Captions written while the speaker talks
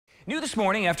New this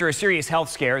morning, after a serious health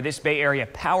scare, this Bay Area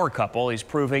power couple is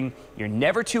proving you're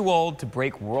never too old to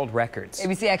break world records.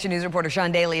 ABC Action News reporter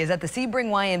Sean Daly is at the Sebring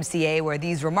YMCA where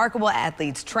these remarkable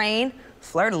athletes train,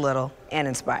 flirt a little, and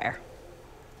inspire.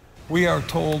 We are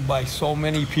told by so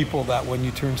many people that when you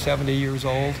turn 70 years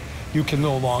old, you can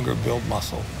no longer build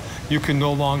muscle. You can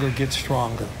no longer get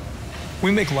stronger. We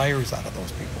make liars out of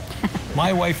those people.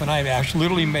 My wife and I actually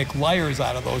literally make liars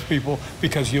out of those people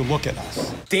because you look at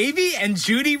us. Davey and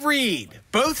Judy Reed,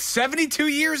 both 72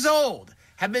 years old,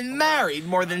 have been married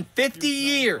more than 50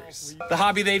 years. The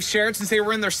hobby they've shared since they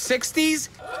were in their 60s?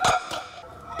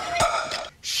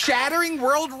 Shattering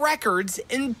world records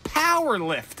in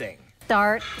powerlifting.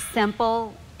 Start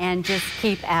simple and just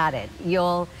keep at it.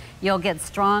 You'll get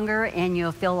stronger and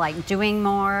you'll feel like doing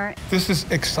more. This is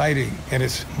exciting, and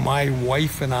it's my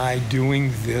wife and I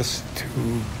doing this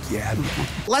together.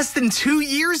 Less than 2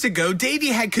 years ago, Davey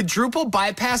had quadruple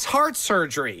bypass heart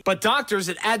surgery, but doctors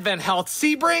at Advent Health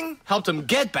Sebring helped him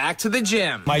get back to the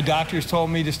gym. My doctors told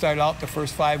me to start out the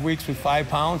first 5 weeks with 5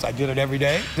 pounds. I did it every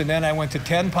day, and then I went to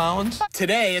 10 pounds.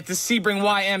 Today at the Sebring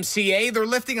YMCA, they're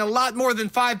lifting a lot more than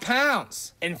 5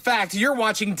 pounds. In fact, you're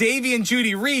watching Davey and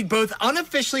Judy Reed both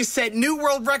unofficially set new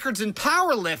world records in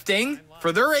powerlifting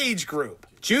for their age group.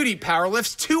 Judy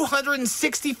powerlifts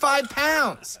 265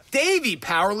 pounds. Davey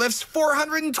powerlifts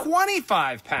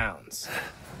 425 pounds.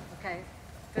 Okay.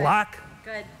 Good. Lock.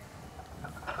 Good.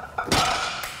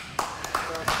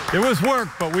 It was work,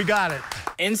 but we got it.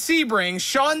 In Sebring,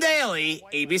 Sean Daly,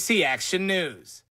 ABC Action News.